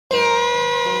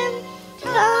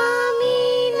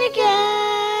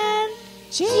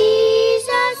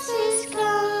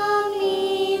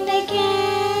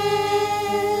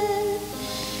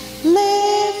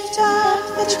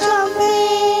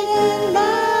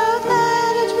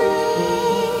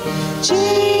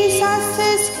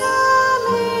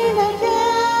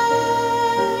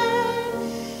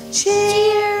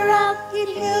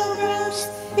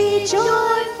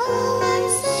joyful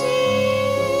and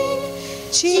sing.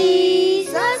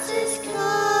 Jesus is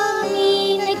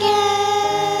coming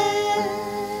again.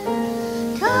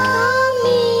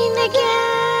 Coming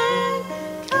again.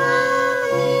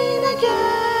 Coming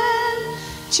again.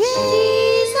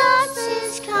 Jesus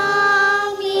is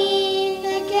coming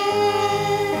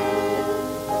again.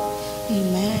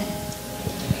 Amen.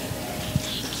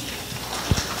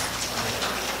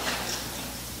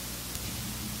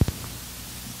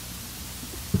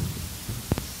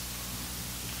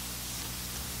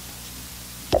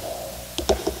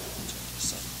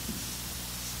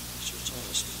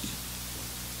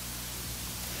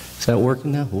 Is that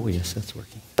working now? Oh, yes, that's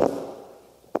working.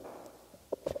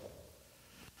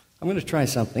 I'm going to try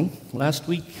something. Last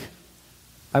week,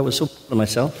 I was so proud of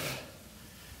myself.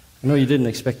 I know you didn't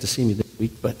expect to see me this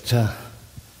week, but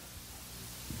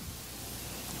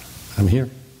I'm here.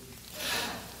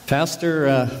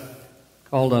 Pastor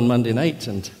called on Monday night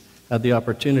and had the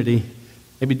opportunity,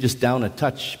 maybe just down a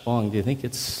touch, Bong, do you think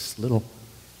it's a little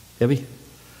heavy?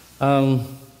 To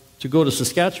go to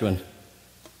Saskatchewan.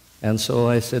 And so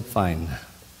I said, fine,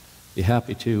 be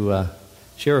happy to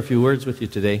share a few words with you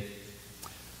today.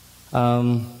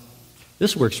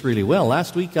 This works really well.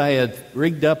 Last week I had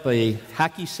rigged up a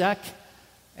hacky sack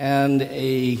and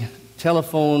a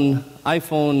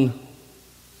iPhone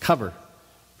cover,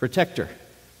 protector,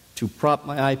 to prop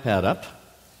my iPad up.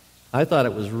 I thought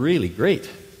it was really great.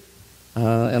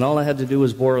 And all I had to do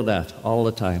was borrow that all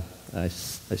the time. I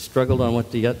struggled on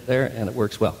what to get there, and it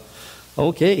works well.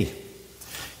 Okay.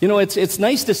 You know, it's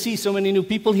nice to see so many new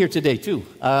people here today, too.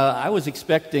 I was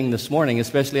expecting this morning,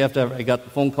 especially after I got the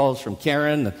phone calls from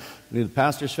Karen, I knew the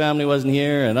pastor's family wasn't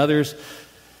here, and others.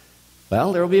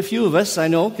 Well, there will be a few of us, I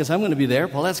know, because I'm going to be there.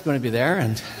 Paulette's going to be there,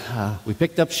 and we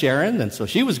picked up Sharon, and so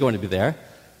she was going to be there.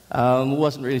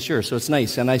 Wasn't really sure, so it's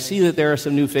nice. And I see that there are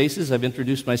some new faces. I've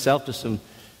introduced myself to some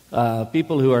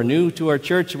people who are new to our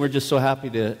church, and we're just so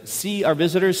happy to see our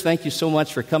visitors. Thank you so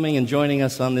much for coming and joining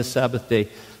us on this Sabbath day.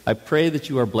 I pray that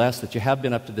you are blessed, that you have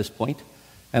been up to this point.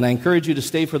 And I encourage you to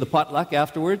stay for the potluck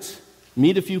afterwards,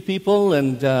 meet a few people,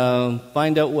 and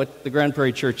find out what the Grand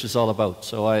Prairie Church is all about.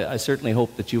 So I certainly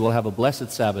hope that you will have a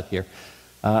blessed Sabbath here.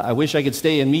 I wish I could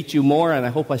stay and meet you more, and I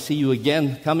hope I see you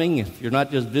again coming. If you're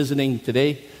not just visiting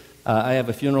today, I have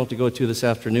a funeral to go to this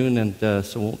afternoon, and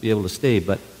so won't be able to stay.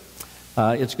 But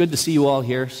it's good to see you all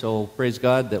here, so praise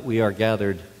God that we are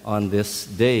gathered on this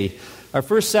day. Our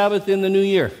first Sabbath in the new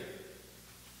year.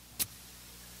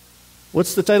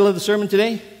 What's the title of the sermon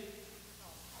today?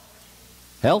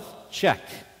 Health check.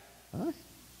 Huh?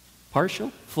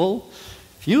 Partial, full.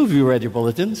 Few of you read your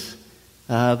bulletins.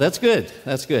 That's good.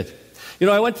 That's good. You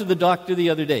know, I went to the doctor the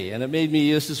other day, and it made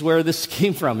me, this is where this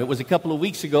came from. It was a couple of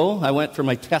weeks ago. I went for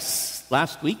my tests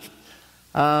last week.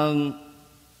 And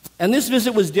this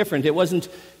visit was different. It wasn't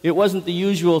the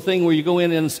usual thing where you go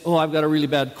in and, oh, I've got a really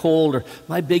bad cold, or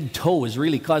my big toe is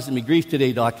really causing me grief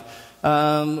today, doc.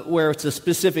 Where it's a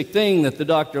specific thing that the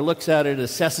doctor looks at it,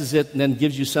 assesses it, and then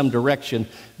gives you some direction.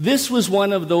 This was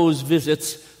one of those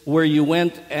visits where you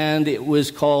went and it was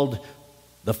called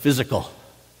the physical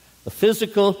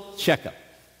checkup,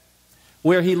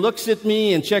 where he looks at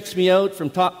me and checks me out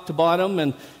from top to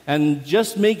bottom and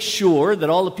just makes sure that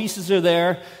all the pieces are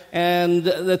there and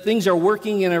that things are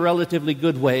working in a relatively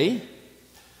good way.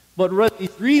 But what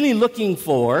he's really looking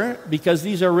for, because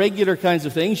these are regular kinds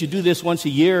of things, you do this once a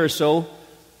year or so,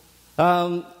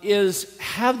 is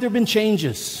have there been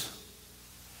changes?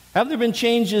 Have there been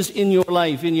changes in your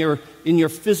life, in your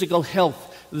physical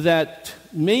health that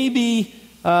maybe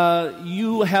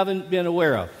you haven't been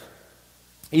aware of?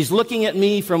 He's looking at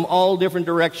me from all different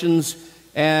directions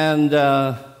and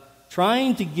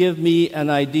trying to give me an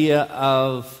idea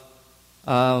of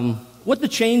what the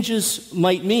changes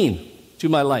might mean to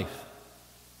my life.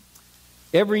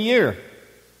 Every year,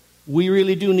 we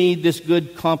really do need this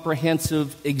good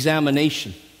comprehensive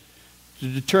examination to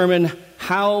determine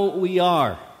how we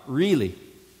are really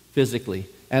physically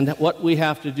and what we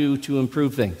have to do to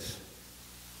improve things.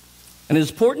 And as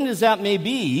important as that may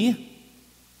be,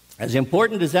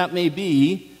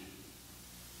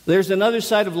 there's another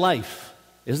side of life,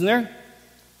 isn't there?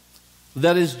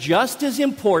 That is just as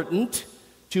important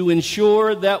to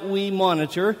ensure that we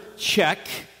monitor, check,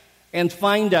 and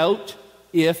find out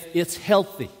if it's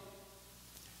healthy.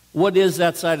 What is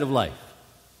that side of life?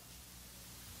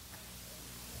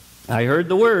 I heard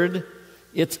the word.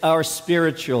 It's our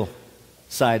spiritual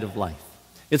side of life.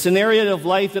 It's an area of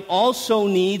life that also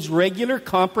needs regular,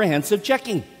 comprehensive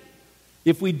checking.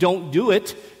 If we don't do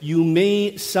it, you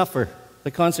may suffer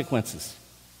the consequences,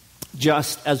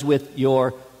 just as with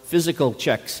your physical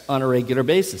checks on a regular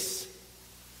basis.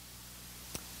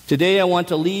 Today I want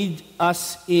to lead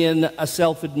us in a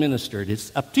self-administered.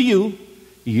 It's up to you.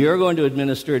 You're going to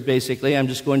administer it, basically. I'm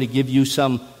just going to give you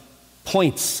some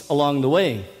points along the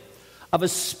way of a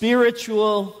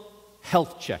spiritual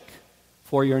health check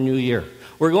for your new year.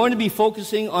 We're going to be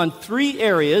focusing on 3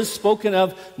 areas spoken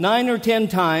of 9 or 10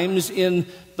 times in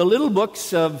the little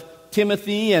books of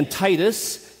Timothy and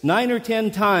Titus. 9 or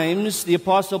 10 times the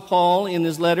Apostle Paul in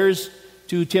his letters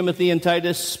to Timothy and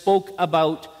Titus spoke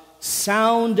about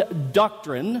sound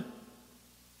doctrine,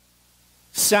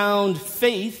 sound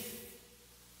faith,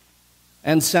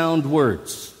 and sound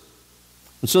words.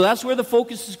 And so that's where the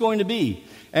focus is going to be.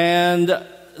 And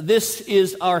this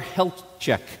is our health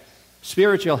check,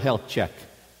 spiritual health check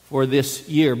for this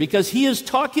year. Because he is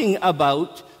talking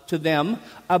about, to them,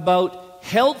 about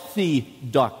healthy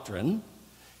doctrine,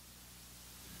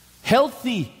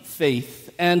 healthy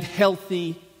faith, and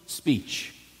healthy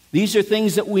speech. These are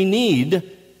things that we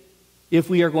need if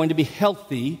we are going to be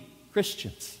healthy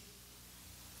Christians.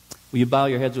 Will you bow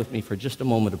your heads with me for just a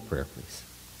moment of prayer, please?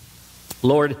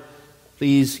 Lord,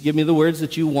 please give me the words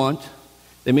that you want.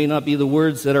 They may not be the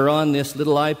words that are on this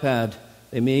little iPad.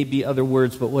 They may be other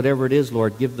words, but whatever it is,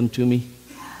 Lord, give them to me.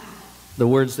 The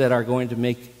words that are going to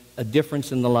make a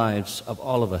difference in the lives of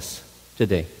all of us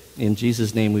today. In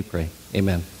Jesus' name we pray.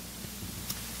 Amen.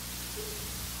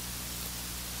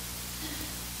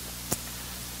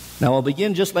 Now I'll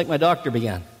begin just like my doctor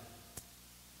began.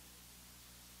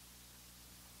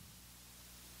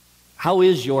 How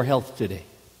is your health today?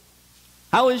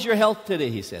 How is your health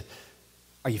today, he said.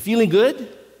 Are you feeling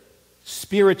good?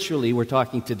 Spiritually, we're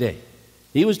talking today.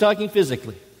 He was talking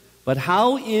physically. But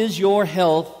how is your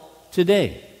health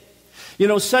today? You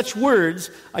know, such words,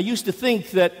 I used to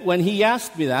think that when he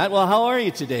asked me that, well, how are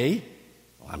you today?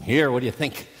 Well, I'm here, what do you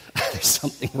think? There's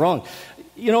something wrong.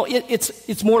 You know,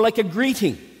 it's more like a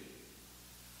greeting.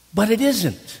 But it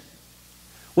isn't.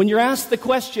 When you're asked the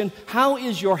question, how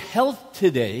is your health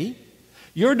today?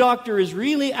 Your doctor is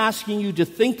really asking you to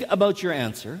think about your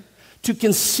answer, to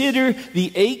consider the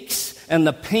aches and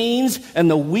the pains and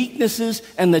the weaknesses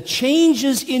and the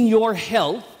changes in your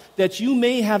health that you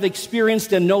may have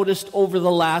experienced and noticed over the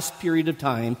last period of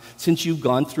time since you've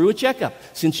gone through a checkup,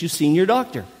 since you've seen your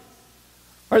doctor.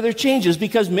 Are there changes?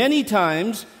 Because many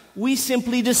times we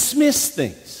simply dismiss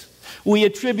things. We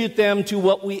attribute them to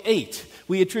what we ate.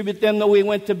 We attribute them that we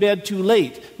went to bed too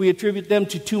late. We attribute them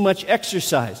to too much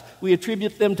exercise. We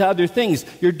attribute them to other things.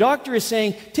 Your doctor is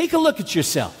saying, take a look at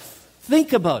yourself.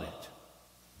 Think about it.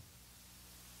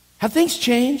 Have things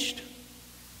changed?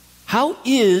 How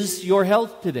is your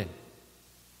health today?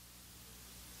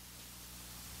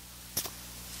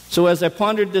 So as I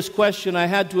pondered this question, I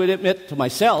had to admit to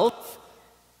myself,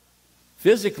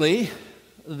 physically,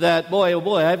 that boy, oh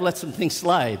boy, I've let some things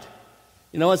slide.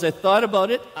 You know, as I thought about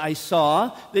it, I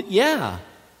saw that, yeah,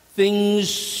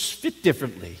 things fit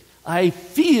differently. I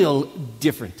feel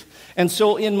different. And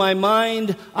so in my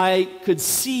mind, I could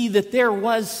see that there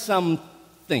was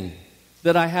something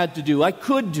that I had to do, I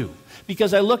could do.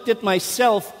 Because I looked at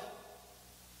myself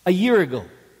a year ago,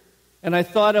 and I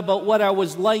thought about what I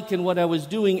was like and what I was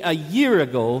doing a year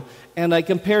ago, and I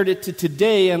compared it to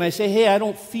today, and I say, hey, I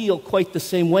don't feel quite the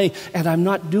same way, and I'm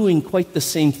not doing quite the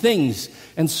same things.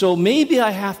 And so maybe I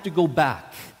have to go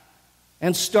back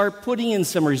and start putting in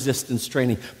some resistance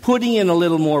training, putting in a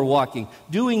little more walking,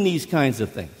 doing these kinds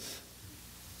of things.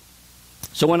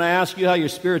 So when I ask you how your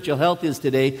spiritual health is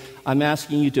today, I'm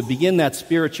asking you to begin that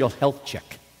spiritual health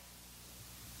check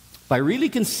by really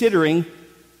considering,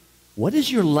 what is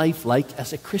your life like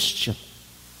as a Christian?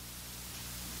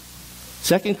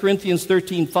 2 Corinthians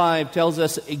 13:5 tells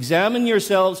us, examine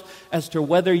yourselves as to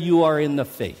whether you are in the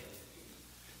faith.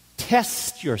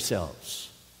 Test yourselves,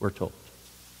 we're told.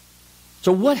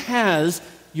 So what has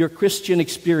your Christian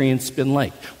experience been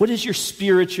like? What has your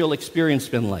spiritual experience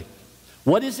been like?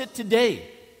 What is it today?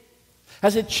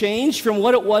 Has it changed from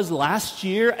what it was last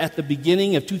year at the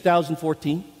beginning of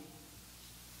 2014?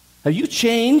 Have you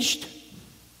changed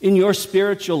in your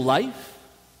spiritual life?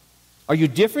 Are you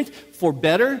different for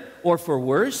better or for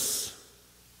worse?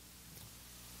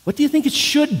 What do you think it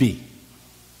should be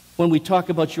when we talk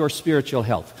about your spiritual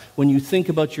health? When you think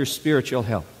about your spiritual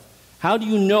health? How do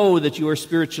you know that you are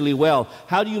spiritually well?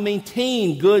 How do you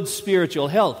maintain good spiritual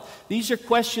health? These are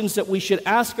questions that we should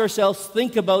ask ourselves,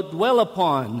 think about, dwell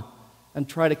upon, and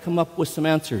try to come up with some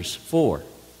answers for.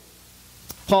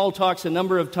 Paul talks a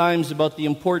number of times about the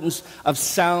importance of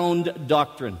sound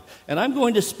doctrine. And I'm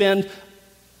going to spend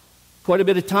quite a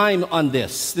bit of time on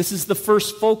this. This is the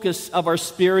first focus of our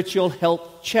spiritual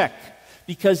health check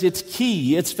because it's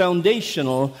key, it's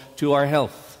foundational to our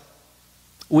health.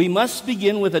 We must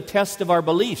begin with a test of our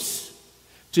beliefs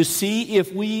to see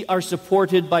if we are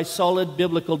supported by solid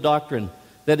biblical doctrine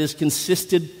that is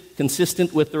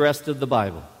consistent with the rest of the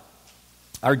Bible.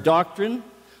 Our doctrine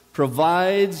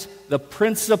provides the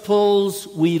principles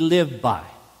we live by.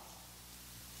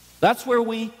 That's where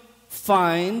we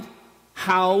find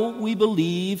how we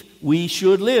believe we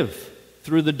should live,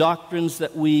 through the doctrines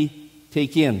that we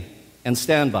take in and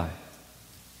stand by.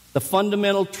 The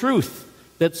fundamental truth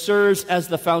that serves as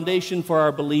the foundation for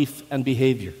our belief and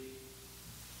behavior.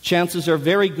 Chances are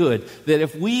very good that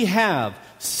if we have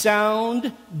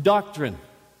sound doctrine,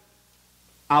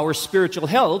 our spiritual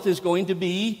health is going to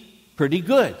be pretty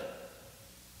good.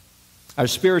 Our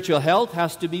spiritual health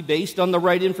has to be based on the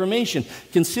right information.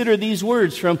 Consider these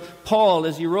words from Paul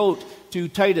as he wrote to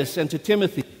Titus and to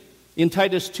Timothy. In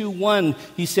Titus 2:1,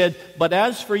 he said, "But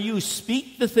as for you,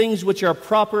 speak the things which are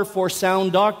proper for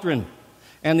sound doctrine."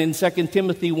 And in 2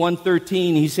 Timothy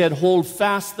 1:13, he said, "Hold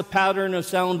fast the pattern of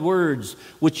sound words,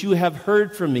 which you have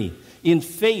heard from me, in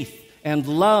faith and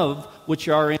love which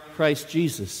are in Christ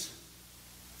Jesus."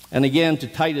 And again to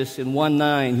Titus in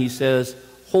 1:9, he says,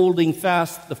 "Holding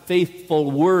fast the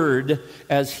faithful word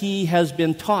as he has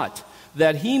been taught,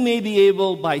 that he may be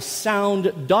able by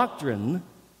sound doctrine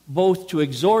both to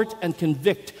exhort and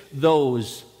convict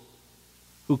those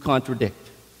who contradict."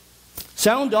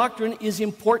 Sound doctrine is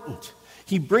important.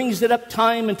 He brings it up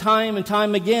time and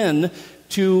time again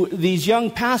to these young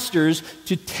pastors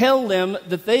to tell them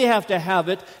that they have to have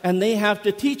it and they have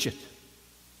to teach it.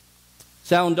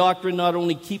 Sound doctrine not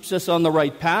only keeps us on the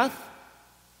right path,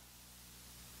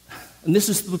 and this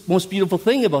is the most beautiful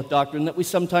thing about doctrine that we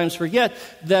sometimes forget,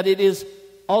 that it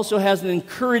also has an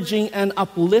encouraging and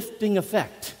uplifting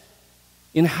effect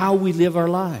in how we live our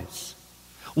lives.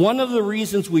 One of the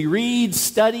reasons we read,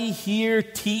 study, hear,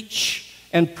 teach,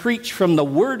 and preach from the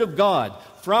Word of God,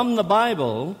 from the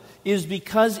Bible, is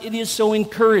because it is so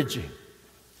encouraging.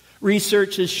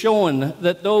 Research has shown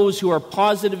that those who are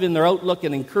positive in their outlook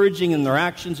and encouraging in their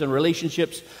actions and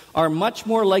relationships are much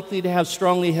more likely to have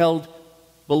strongly held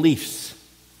beliefs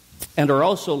and are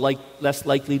also less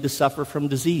likely to suffer from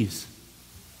disease.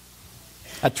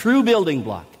 A true building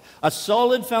block, a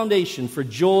solid foundation for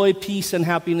joy, peace, and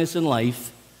happiness in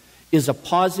life is a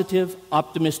positive,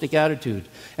 optimistic attitude.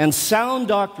 And sound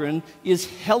doctrine is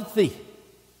healthy.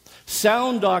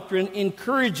 Sound doctrine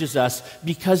encourages us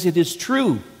because it is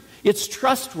true. It's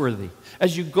trustworthy.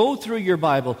 As you go through your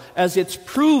Bible, as it's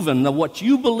proven that what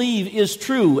you believe is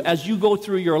true as you go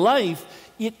through your life,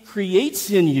 it creates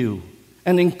in you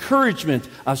an encouragement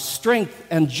of strength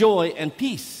and joy and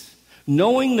peace.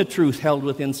 Knowing the truth held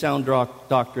within sound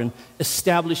doctrine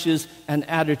establishes an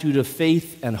attitude of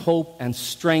faith and hope and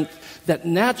strength that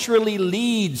naturally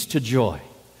leads to joy,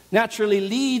 naturally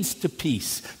leads to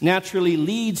peace, naturally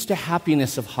leads to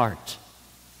happiness of heart.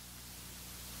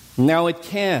 Now it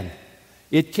can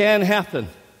happen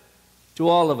to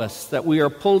all of us that we are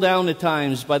pulled down at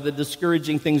times by the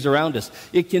discouraging things around us.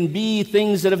 It can be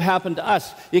things that have happened to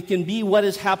us. It can be what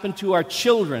has happened to our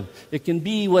children. It can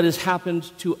be what has happened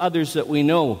to others that we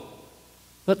know.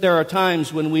 But there are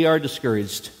times when we are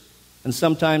discouraged, and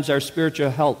sometimes our spiritual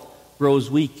health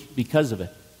grows weak because of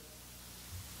it.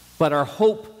 But our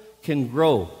hope can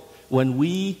grow when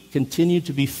we continue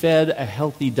to be fed a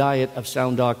healthy diet of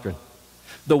sound doctrine.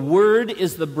 The Word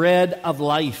is the bread of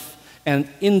life, and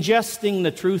ingesting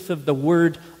the truth of the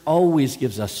Word always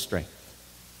gives us strength.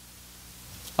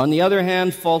 On the other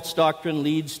hand, false doctrine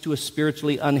leads to a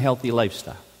spiritually unhealthy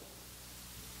lifestyle.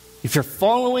 If you're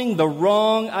following the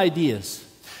wrong ideas,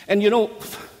 and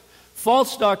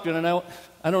false doctrine, and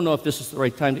I don't know if this is the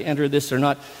right time to enter this or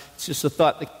not, it's just a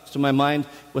thought that comes to my mind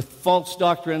with false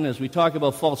doctrine as we talk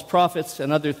about false prophets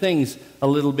and other things a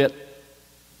little bit.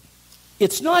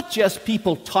 It's not just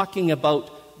people talking about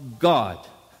God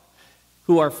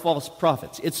who are false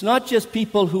prophets. It's not just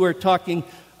people who are talking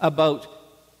about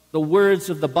the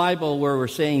words of the Bible where we're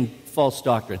saying false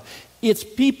doctrine. It's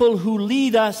people who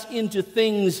lead us into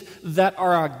things that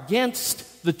are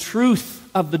against the truth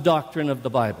of the doctrine of the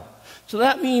Bible. So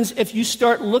that means if you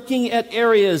start looking at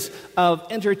areas of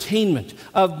entertainment,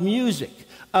 of music,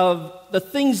 of the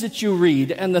things that you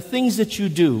read and the things that you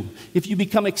do, if you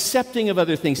become accepting of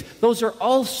other things, those are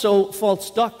also false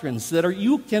doctrines that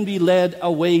you can be led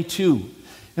away to.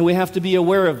 And we have to be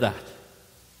aware of that.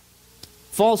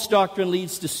 False doctrine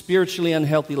leads to spiritually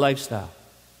unhealthy lifestyle.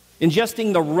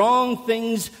 Ingesting the wrong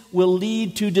things will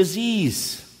lead to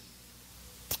disease.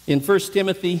 In 1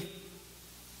 Timothy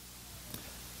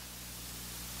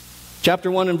chapter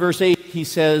 1 and verse 8, he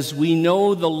says, "We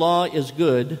know the law is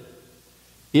good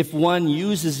if one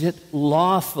uses it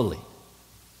lawfully."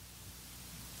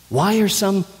 Why are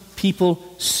some people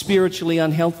spiritually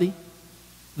unhealthy?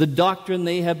 The doctrine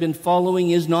they have been following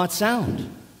is not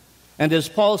sound. And as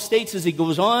Paul states as he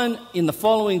goes on in the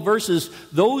following verses,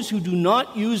 those who do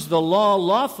not use the law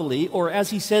lawfully, or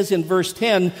as he says in verse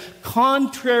 10,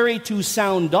 contrary to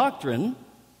sound doctrine,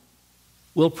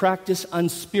 will practice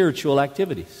unspiritual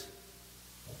activities.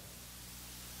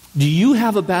 Do you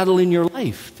have a battle in your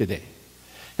life today?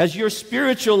 Has your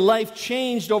spiritual life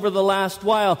changed over the last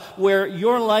while, where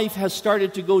your life has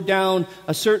started to go down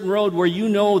a certain road where you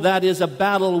know that is a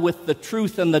battle with the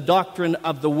truth and the doctrine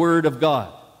of the Word of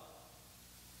God?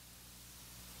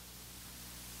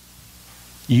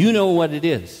 You know what it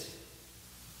is.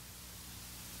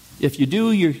 If you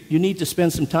do, you need to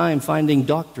spend some time finding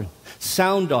doctrine,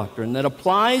 sound doctrine that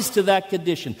applies to that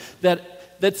condition,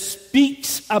 that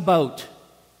speaks about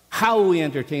how we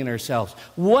entertain ourselves,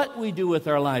 what we do with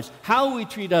our lives, how we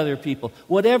treat other people,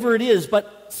 whatever it is,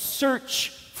 but search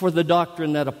for the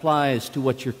doctrine that applies to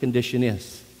what your condition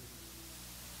is.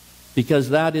 Because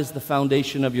that is the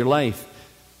foundation of your life.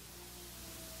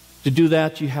 To do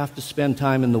that, you have to spend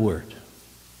time in the Word.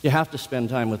 You have to spend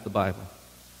time with the Bible.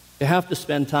 You have to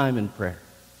spend time in prayer.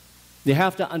 You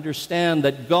have to understand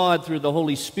that God, through the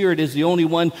Holy Spirit, is the only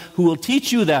one who will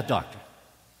teach you that doctrine.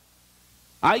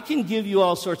 I can give you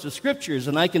all sorts of scriptures,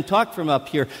 and I can talk from up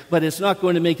here, but it's not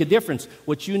going to make a difference.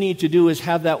 What you need to do is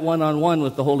have that one-on-one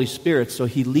with the Holy Spirit so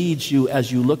He leads you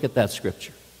as you look at that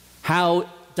scripture. How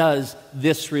does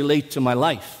this relate to my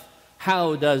life?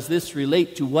 How does this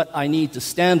relate to what I need to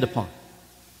stand upon?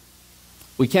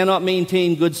 We cannot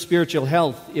maintain good spiritual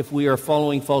health if we are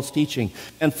following false teaching.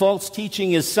 And false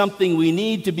teaching is something we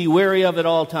need to be wary of at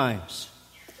all times.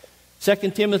 2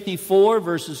 Timothy 4,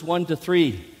 verses 1 to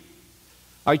 3.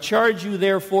 I charge you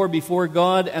therefore before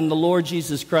God and the Lord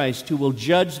Jesus Christ, who will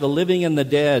judge the living and the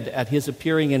dead at His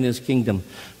appearing in His kingdom.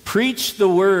 Preach the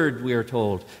word, we are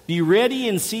told. Be ready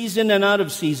in season and out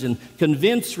of season.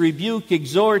 Convince, rebuke,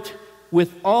 exhort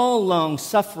with all long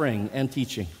suffering and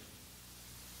teaching.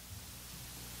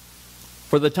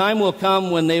 For the time will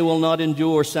come when they will not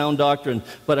endure sound doctrine,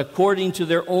 but according to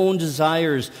their own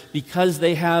desires, because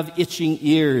they have itching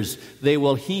ears, they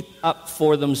will heap up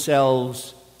for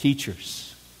themselves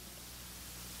teachers.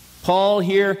 Paul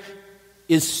here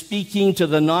is speaking to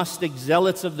the Gnostic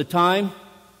zealots of the time,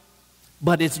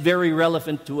 but it's very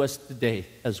relevant to us today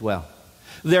as well.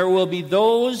 There will be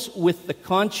those with the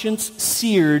conscience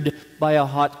seared by a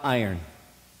hot iron,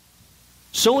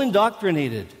 so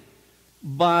indoctrinated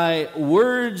by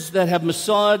words that have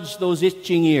massaged those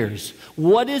itching ears.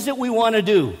 What is it we want to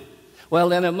do? Well,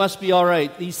 then it must be all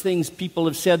right. These things, people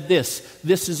have said this.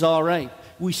 This is all right.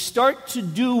 We start to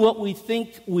do what we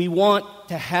think we want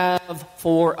to have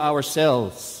for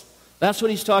ourselves. That's what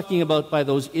he's talking about by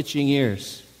those itching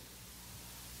ears.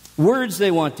 Words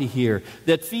they want to hear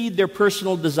that feed their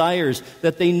personal desires,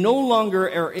 that they no longer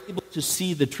are able to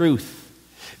see the truth.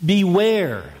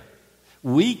 Beware.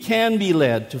 We can be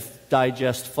led to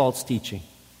digest false teaching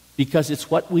because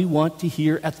it's what we want to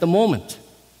hear at the moment.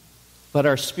 But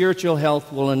our spiritual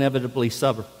health will inevitably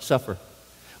suffer.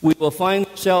 We will find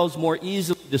ourselves more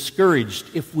easily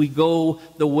discouraged if we go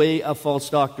the way of false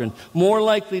doctrine, more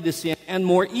likely to sin, and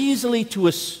more easily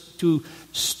to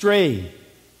stray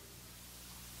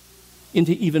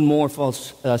into even more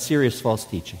serious false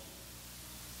teaching.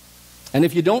 And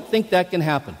if you don't think that can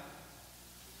happen,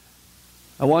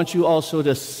 I want you also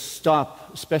to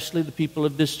stop, especially the people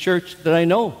of this church that I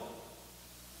know,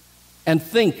 and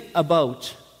think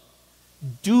about,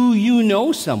 do you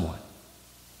know someone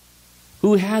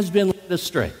who has been led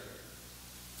astray?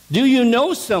 Do you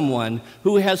know someone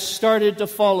who has started to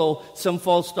follow some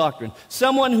false doctrine?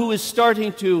 Someone who is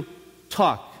starting to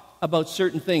talk about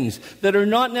certain things that are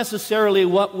not necessarily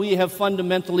what we have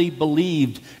fundamentally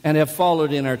believed and have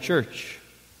followed in our church.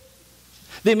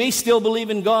 They may still believe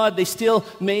in God. They still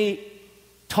may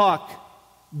talk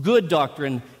good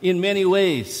doctrine in many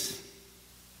ways.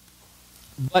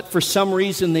 But for some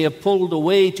reason, they have pulled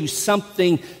away to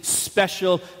something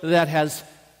special that has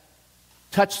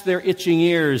touched their itching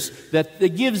ears,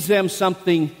 that gives them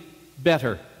something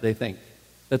better, they think,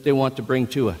 that they want to bring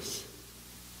to us.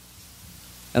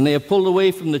 And they have pulled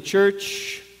away from the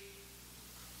church.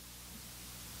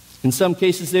 In some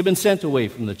cases, they've been sent away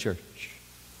from the church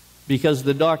because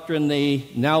the doctrine they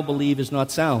now believe is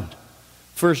not sound.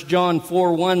 1 John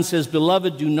 4:1 says,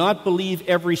 Beloved, do not believe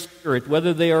every spirit,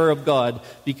 whether they are of God,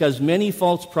 because many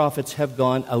false prophets have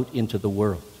gone out into the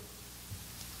world.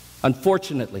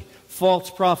 Unfortunately, false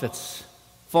prophets,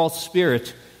 false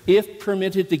spirit, if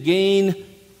permitted to gain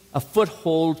a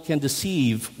foothold, can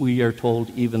deceive, we are told,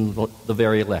 even the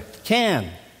very elect. Can.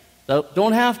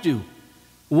 Don't have to.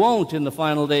 Won't in the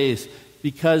final days.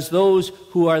 because those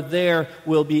who are there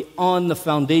will be on the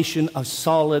foundation of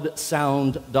solid,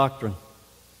 sound doctrine.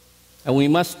 And we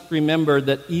must remember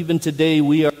that even today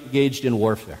we are engaged in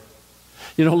warfare.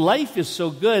 You know, life is so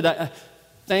good.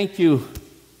 Thank you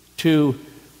to,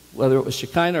 whether it was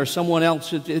Shekinah or someone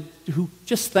else, who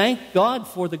just thanked God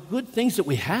for the good things that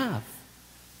we have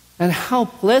and how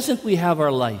pleasant we have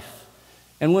our life.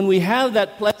 And when we have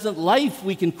that pleasant life,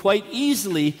 we can quite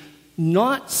easily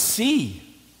not see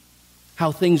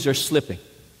how things are slipping.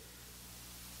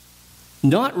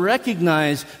 Not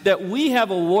recognize that we have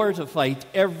a war to fight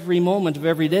every moment of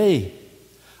every day.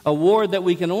 A war that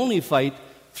we can only fight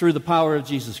through the power of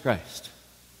Jesus Christ.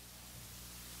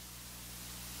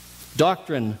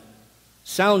 Doctrine,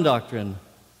 sound doctrine,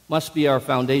 must be our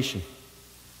foundation.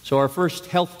 So our first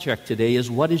health check today is,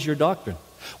 what is your doctrine?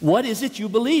 What is it you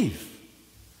believe?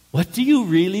 What do you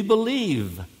really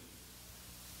believe?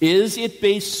 Is it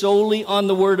based solely on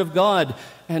the Word of God?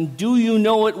 And do you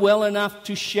know it well enough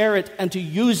to share it and to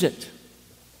use it?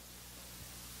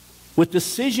 With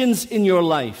decisions in your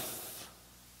life,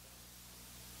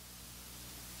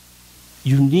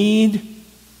 you need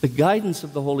the guidance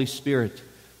of the Holy Spirit,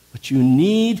 but you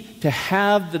need to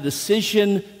have the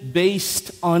decision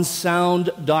based on sound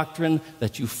doctrine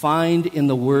that you find in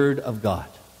the Word of God.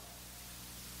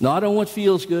 Not on what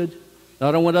feels good,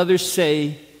 not on what others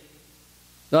say,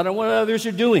 not on what others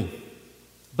are doing,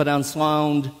 but on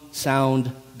sound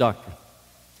doctrine.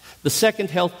 The second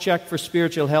health check for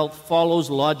spiritual health follows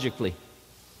logically.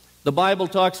 The Bible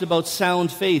talks about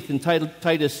sound faith in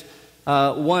Titus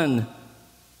 1,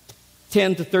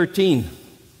 10 to 13.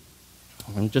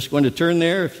 I'm just going to turn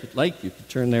there. If you'd like, you can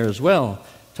turn there as well.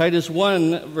 Titus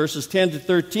 1, verses 10 to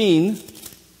 13.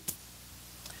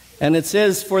 And it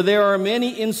says, "For there are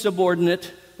many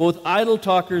insubordinate, both idle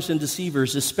talkers and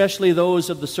deceivers, especially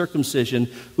those of the circumcision,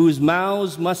 whose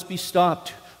mouths must be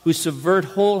stopped, who subvert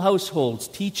whole households,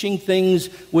 teaching things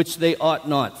which they ought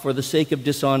not, for the sake of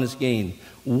dishonest gain.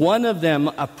 One of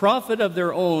them, a prophet of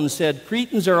their own, said,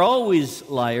 'Cretans are always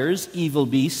liars, evil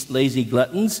beasts, lazy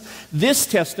gluttons.' This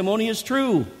testimony is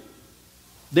true.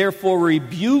 Therefore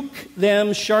rebuke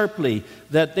them sharply,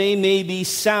 that they may be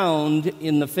sound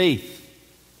in the faith."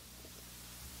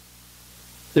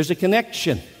 There's a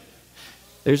connection.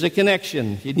 There's a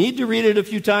connection. You need to read it a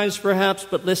few times perhaps,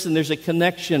 but listen, there's a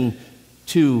connection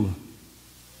to,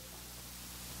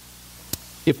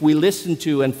 if we listen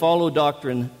to and follow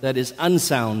doctrine that is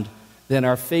unsound, then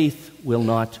our faith will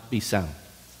not be sound.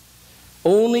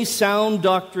 Only sound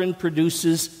doctrine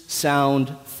produces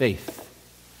sound faith.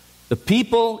 The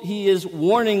people he is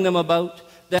warning them about,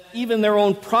 that even their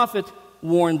own prophet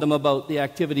warned them about the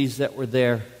activities that were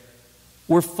there,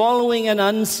 were following an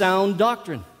unsound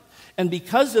doctrine. And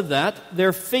because of that,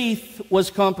 their faith was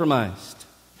compromised.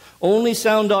 Only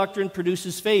sound doctrine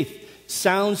produces faith.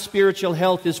 Sound spiritual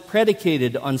health is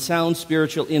predicated on sound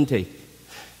spiritual intake.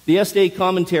 The S.A.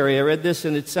 commentary, I read this,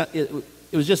 and it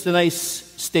was just a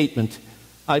nice statement.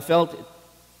 I felt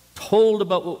told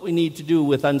about what we need to do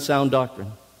with unsound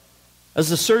doctrine. As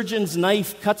the surgeon's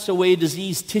knife cuts away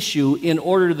diseased tissue in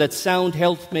order that sound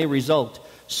health may result,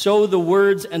 so the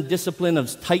words and discipline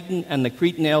of Titan and the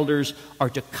Cretan elders are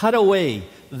to cut away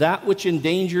that which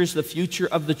endangers the future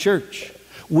of the church.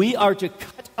 We are to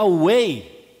cut away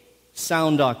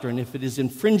sound doctrine if it is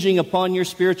infringing upon your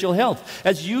spiritual health.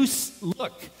 As you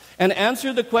look and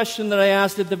answer the question that I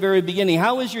asked at the very beginning,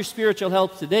 how is your spiritual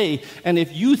health today? And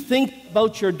if you think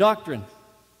about your doctrine,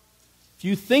 if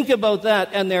you think about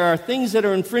that and there are things that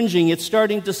are infringing, it's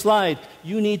starting to slide,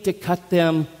 you need to cut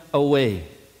them away.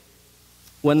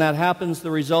 When that happens, the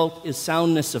result is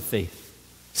soundness of faith.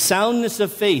 Soundness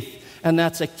of faith, and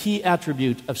that's a key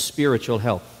attribute of spiritual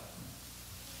health.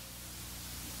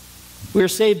 We're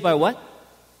saved by what?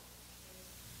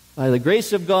 By the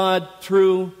grace of God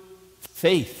through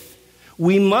faith.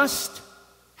 We must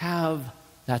have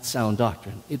that sound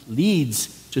doctrine. It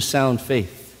leads to sound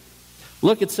faith.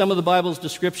 Look at some of the Bible's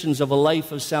descriptions of a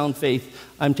life of sound faith.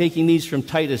 I'm taking these from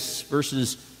Titus,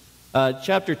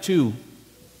 chapter 2.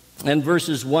 And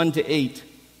verses 1 to 8.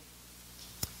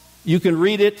 You can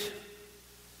read it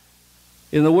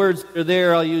in the words that are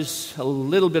there. I'll use a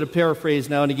little bit of paraphrase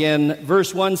now and again.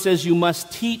 Verse 1 says, "You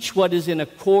must teach what is in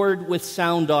accord with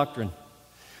sound doctrine."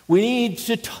 We need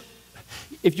to,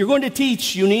 if you're going to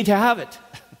teach, you need to have it.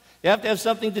 You have to have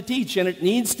something to teach, and it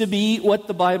needs to be what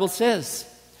the Bible says.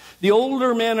 The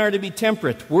older men are to be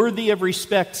temperate, worthy of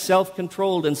respect,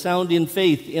 self-controlled, and sound in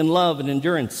faith, in love, and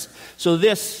endurance. So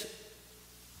this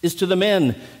is to the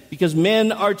men, because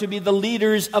men are to be the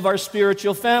leaders of our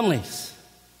spiritual families.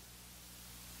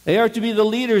 They are to be the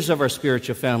leaders of our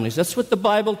spiritual families. That's what the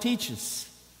Bible teaches.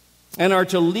 and are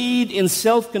to lead in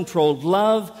self-controlled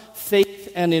love,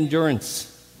 faith, and endurance.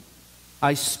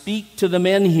 I speak to the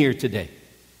men here today.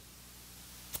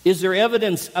 Is there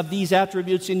evidence of these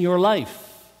attributes in your life?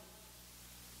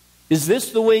 Is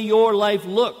this the way your life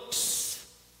looks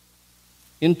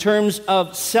in terms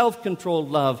of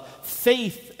self-controlled love,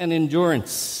 faith, and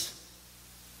endurance?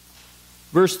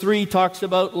 Verse 3 talks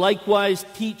about, likewise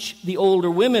teach the older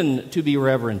women to be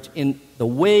reverent in the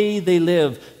way they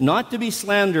live, not to be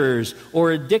slanderers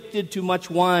or addicted to much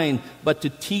wine, but to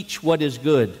teach what is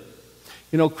good.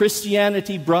 You know,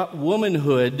 Christianity brought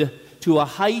womanhood to a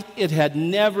height it had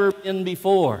never been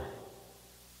before.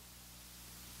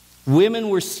 Women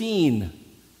were seen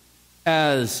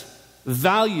as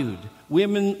valued.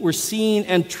 Women were seen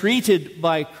and treated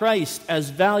by Christ as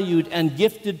valued and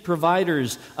gifted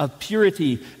providers of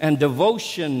purity and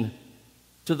devotion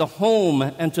to the home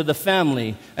and to the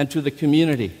family and to the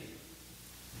community.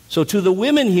 So to the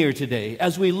women here today,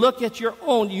 as we look at you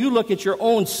look at your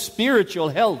own spiritual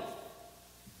health.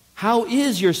 How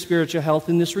is your spiritual health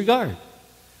in this regard?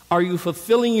 Are you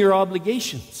fulfilling your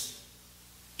obligations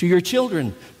to your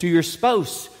children, to your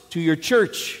spouse, to your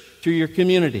church, to your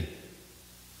community?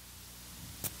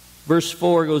 Verse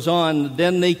 4 goes on,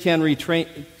 then they can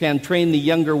train the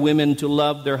younger women to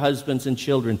love their husbands and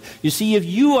children. You see, if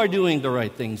you are doing the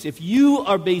right things, if you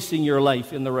are basing your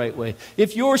life in the right way,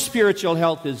 if your spiritual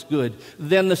health is good,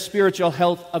 then the spiritual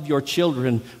health of your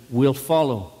children will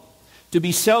follow. To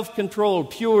be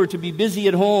self-controlled, pure, to be busy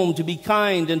at home, to be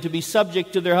kind, and to be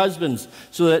subject to their husbands,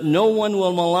 so that no one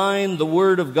will malign the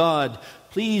word of God.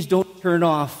 Please don't turn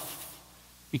off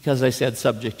because I said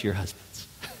subject to your husbands.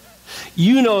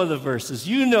 You know the verses.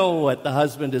 You know what the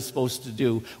husband is supposed to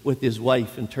do with his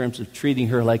wife in terms of treating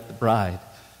her like the bride.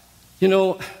 You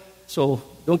know, so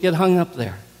don't get hung up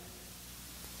there.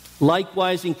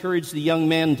 Likewise, encourage the young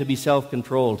men to be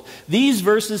self-controlled. These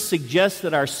verses suggest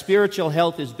that our spiritual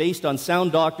health is based on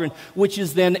sound doctrine, which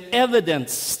is then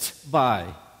evidenced by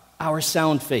our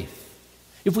sound faith.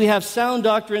 If we have sound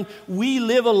doctrine, we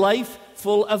live a life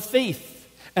full of faith,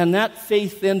 and that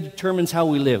faith then determines how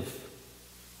we live.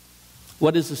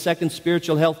 What is the second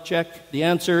spiritual health check? The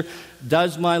answer,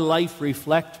 does my life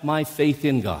reflect my faith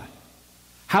in God?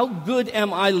 How good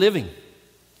am I living?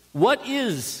 What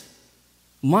is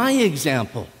my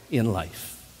example in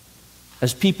life?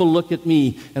 As people look at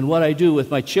me and what I do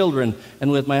with my children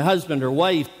and with my husband or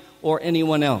wife or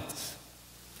anyone else.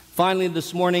 Finally,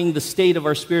 this morning, the state of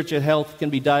our spiritual health can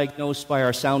be diagnosed by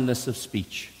our soundness of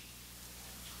speech.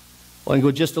 Well, I can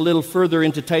go just a little further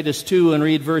into Titus 2 and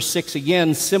read verse 6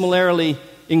 again. Similarly,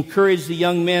 encourage the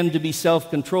young men to be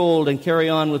self-controlled, and carry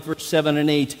on with verse 7 and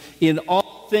 8. In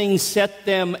all things set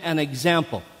them an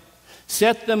example.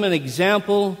 Set them an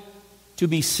example to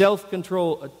be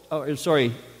self-controlled,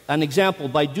 an example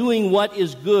by doing what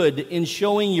is good in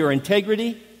showing your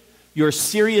integrity, your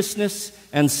seriousness,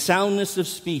 and soundness of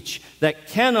speech that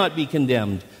cannot be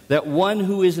condemned, that one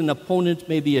who is an opponent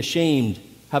may be ashamed,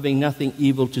 having nothing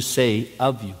evil to say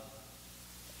of you.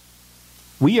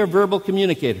 We are verbal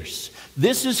communicators.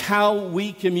 This is how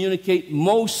we communicate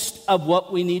most of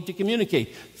what we need to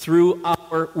communicate, through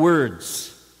our words.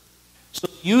 So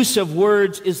the use of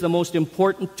words is the most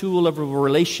important tool of a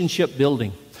relationship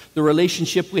building. The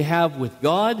relationship we have with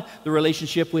God, the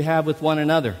relationship we have with one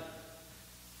another.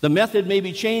 The method may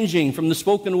be changing from the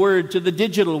spoken word to the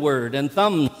digital word and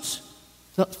thumb-type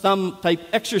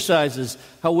exercises.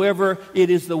 However, it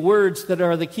is the words that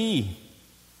are the key.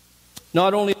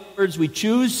 Not only the words we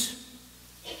choose,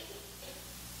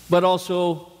 but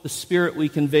also the spirit we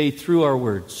convey through our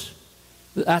words.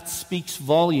 That speaks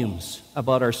volumes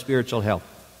about our spiritual health.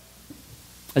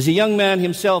 As a young man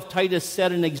himself, Titus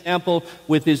set an example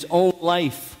with his own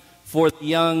life for the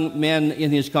young men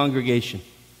in his congregation.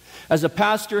 As a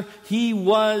pastor, he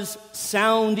was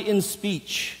sound in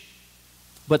speech,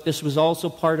 but this was also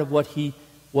part of what he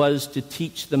was to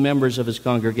teach the members of his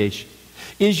congregation.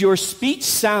 Is your speech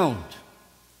sound?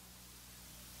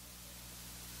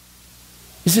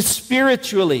 Is it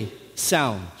spiritually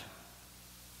sound?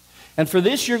 And for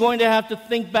this, you're going to have to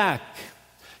think back.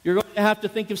 You're going to have to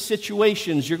think of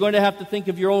situations. You're going to have to think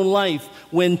of your own life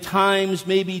when times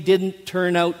maybe didn't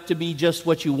turn out to be just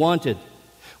what you wanted.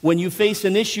 When you face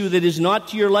an issue that is not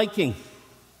to your liking.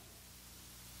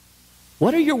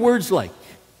 What are your words like?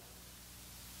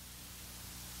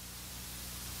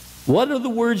 What are the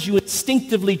words you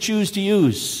instinctively choose to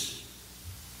use?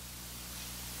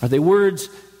 Are they words,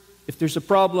 if there's a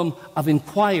problem, of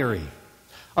inquiry?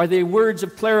 Are they words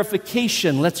of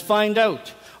clarification? Let's find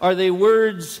out. Are they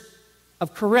words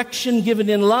of correction given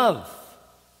in love?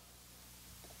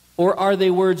 Or are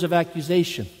they words of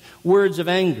accusation? words of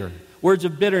anger, words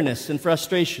of bitterness and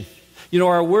frustration. You know,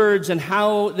 our words and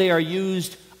how they are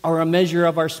used are a measure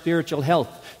of our spiritual health.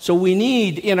 So we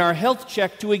need, in our health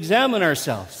check, to examine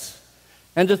ourselves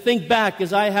and to think back,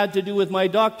 as I had to do with my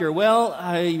doctor. Well,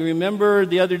 I remember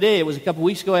the other day, it was a couple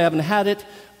weeks ago, I haven't had it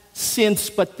since,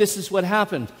 but this is what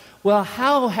happened. Well,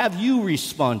 how have you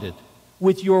responded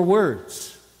with your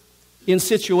words in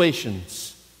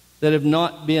situations that have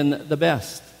not been the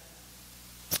best?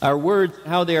 Our words,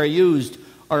 how they are used,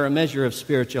 are a measure of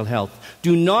spiritual health.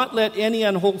 Do not let any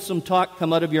unwholesome talk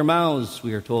come out of your mouths,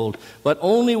 we are told, but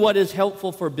only what is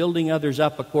helpful for building others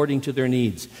up according to their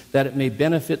needs, that it may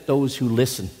benefit those who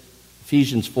listen.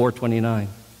 Ephesians 4:29.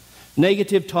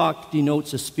 Negative talk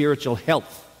denotes a spiritual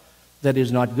health that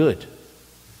is not good.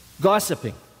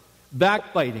 Gossiping,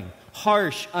 backbiting,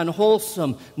 harsh,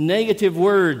 unwholesome, negative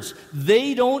words,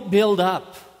 they don't build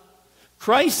up.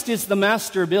 Christ is the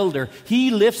master builder.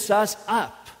 He lifts us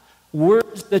up.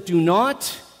 Words that do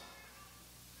not,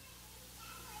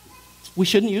 we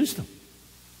shouldn't use them.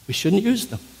 We shouldn't use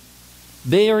them.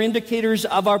 They are indicators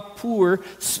of our poor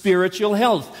spiritual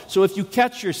health. So if you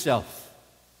catch yourself,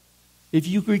 if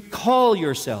you recall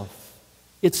yourself,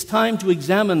 it's time to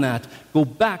examine that. Go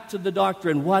back to the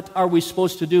doctrine. What are we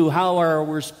supposed to do? How are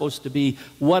we supposed to be?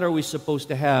 What are we supposed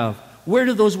to have? Where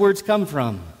do those words come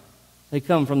from? They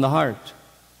come from the heart.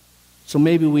 So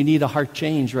maybe we need a heart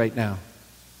change right now.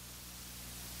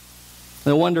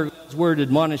 No wonder God's word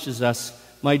admonishes us.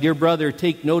 My dear brother,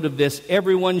 take note of this.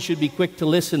 Everyone should be quick to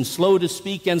listen, slow to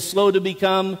speak, and slow to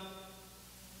become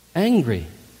angry.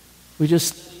 We just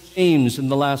studied James in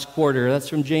the last quarter. That's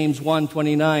from James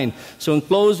 1:29. So in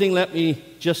closing, let me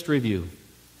just review.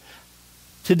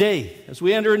 Today, as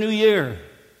we enter a new year,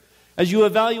 as you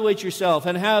evaluate yourself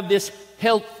and have this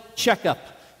health checkup,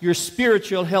 your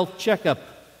spiritual health checkup,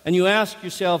 and you ask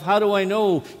yourself, how do I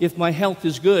know if my health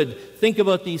is good? Think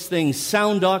about these things.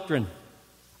 Sound doctrine.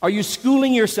 Are you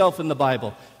schooling yourself in the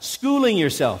Bible? Schooling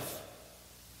yourself.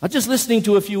 Not just listening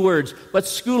to a few words, but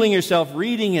schooling yourself,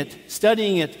 reading it,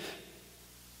 studying it,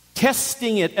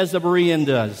 testing it as the Berean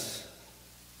does.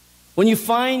 When you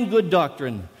find good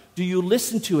doctrine, do you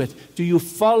listen to it? Do you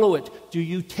follow it? Do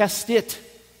you test it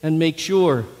and make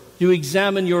sure? You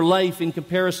examine your life in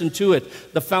comparison to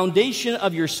it. The foundation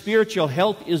of your spiritual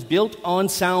health is built on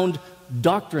sound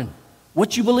doctrine.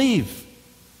 What you believe.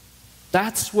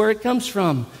 That's where it comes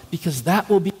from, because that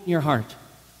will be in your heart.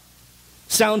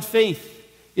 Sound faith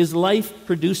is life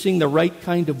producing the right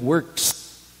kind of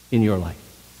works in your life.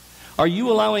 Are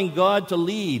you allowing God to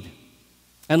lead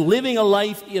and living a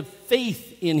life of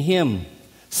faith in Him,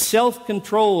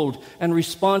 self-controlled and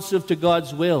responsive to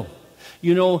God's will?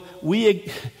 You know,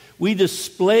 we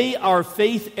display our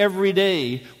faith every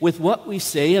day with what we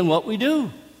say and what we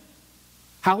do,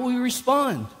 how we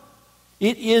respond.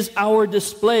 It is our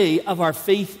display of our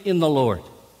faith in the Lord.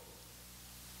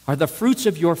 Are the fruits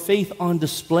of your faith on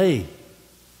display?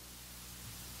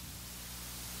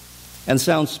 And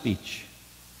sound speech.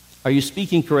 Are you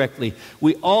speaking correctly?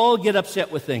 We all get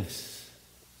upset with things.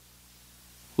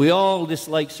 We all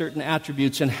dislike certain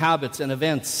attributes and habits and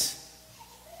events.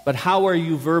 But how are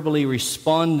you verbally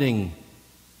responding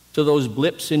to those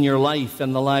blips in your life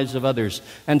and the lives of others?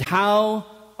 And how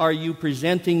are you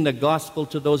presenting the gospel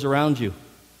to those around you?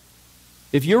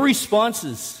 If your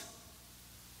responses,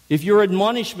 if your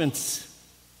admonishments,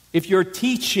 if your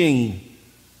teaching,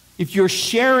 if your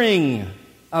sharing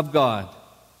of God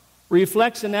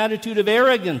reflects an attitude of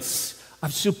arrogance,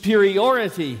 of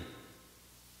superiority,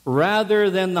 rather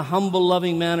than the humble,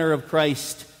 loving manner of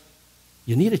Christ,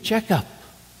 you need a checkup.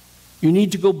 You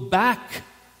need to go back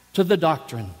to the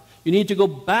doctrine. You need to go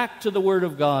back to the Word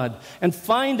of God and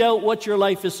find out what your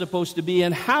life is supposed to be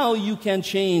and how you can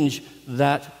change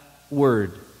that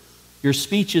Word. Your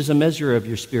speech is a measure of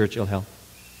your spiritual health.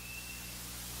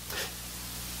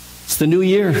 It's the new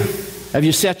year. Have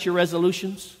you set your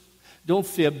resolutions? Don't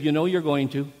fib. You know you're going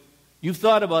to. You've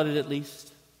thought about it at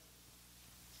least.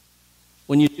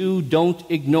 When you do, don't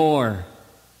ignore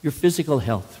your physical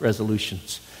health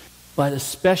resolutions. But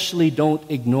especially don't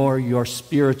ignore your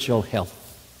spiritual health.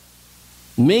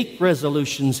 Make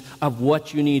resolutions of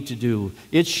what you need to do.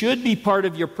 It should be part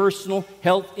of your personal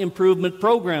health improvement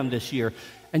program this year.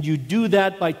 And you do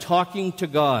that by talking to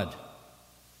God.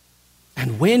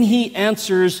 And when He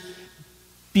answers,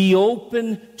 be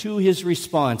open to His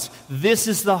response. This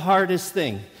is the hardest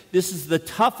thing. This is the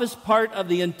toughest part of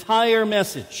the entire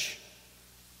message.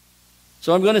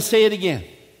 So I'm going to say it again.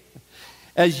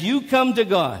 As you come to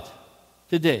God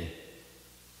today,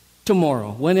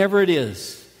 tomorrow, whenever it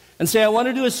is, and say, I want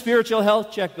to do a spiritual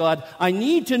health check, God. I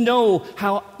need to know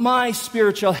how my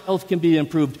spiritual health can be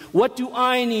improved. What do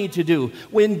I need to do?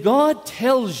 When God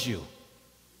tells you,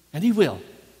 and He will,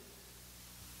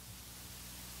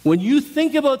 when you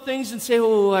think about things and say,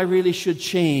 oh, I really should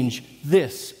change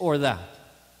this or that,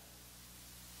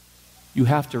 you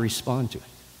have to respond to it.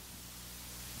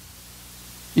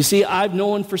 You see, I've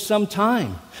known for some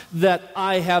time that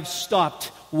I have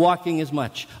stopped walking as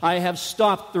much. I have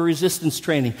stopped the resistance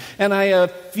training, and I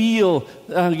feel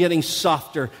I'm getting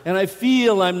softer, and I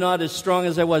feel I'm not as strong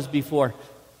as I was before.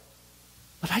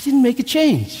 But I didn't make a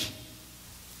change.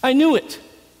 I knew it.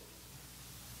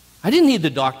 I didn't need the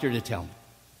doctor to tell me.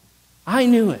 I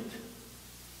knew it.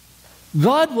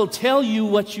 God will tell you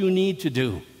what you need to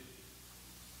do.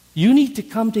 You need to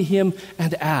come to Him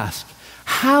and ask,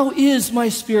 how is my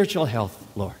spiritual health,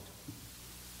 Lord?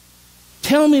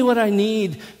 Tell me what I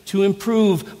need to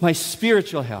improve my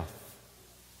spiritual health.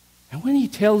 And when He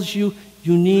tells you,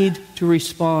 you need to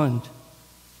respond.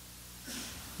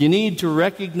 You need to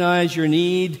recognize your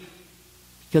need,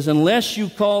 because unless you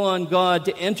call on God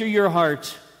to enter your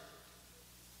heart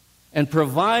and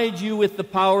provide you with the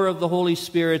power of the Holy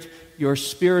Spirit, your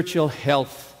spiritual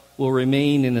health will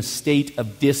remain in a state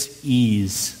of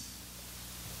dis-ease.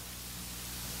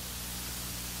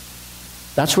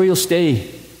 That's where you'll stay,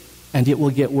 and it will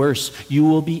get worse. You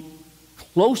will be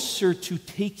closer to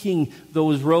taking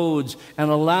those roads and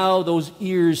allow those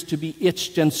ears to be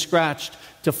itched and scratched,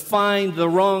 to find the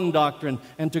wrong doctrine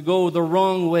and to go the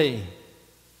wrong way.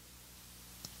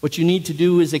 What you need to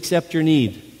do is accept your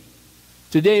need.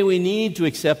 Today we need to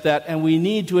accept that, and we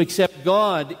need to accept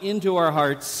God into our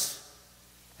hearts.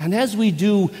 And as we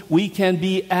do, we can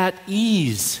be at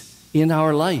ease in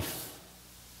our life.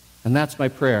 And that's my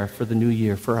prayer for the new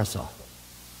year for us all.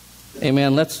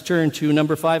 Amen. Let's turn to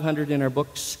number 500 in our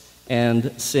books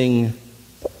and sing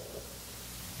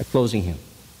a closing hymn.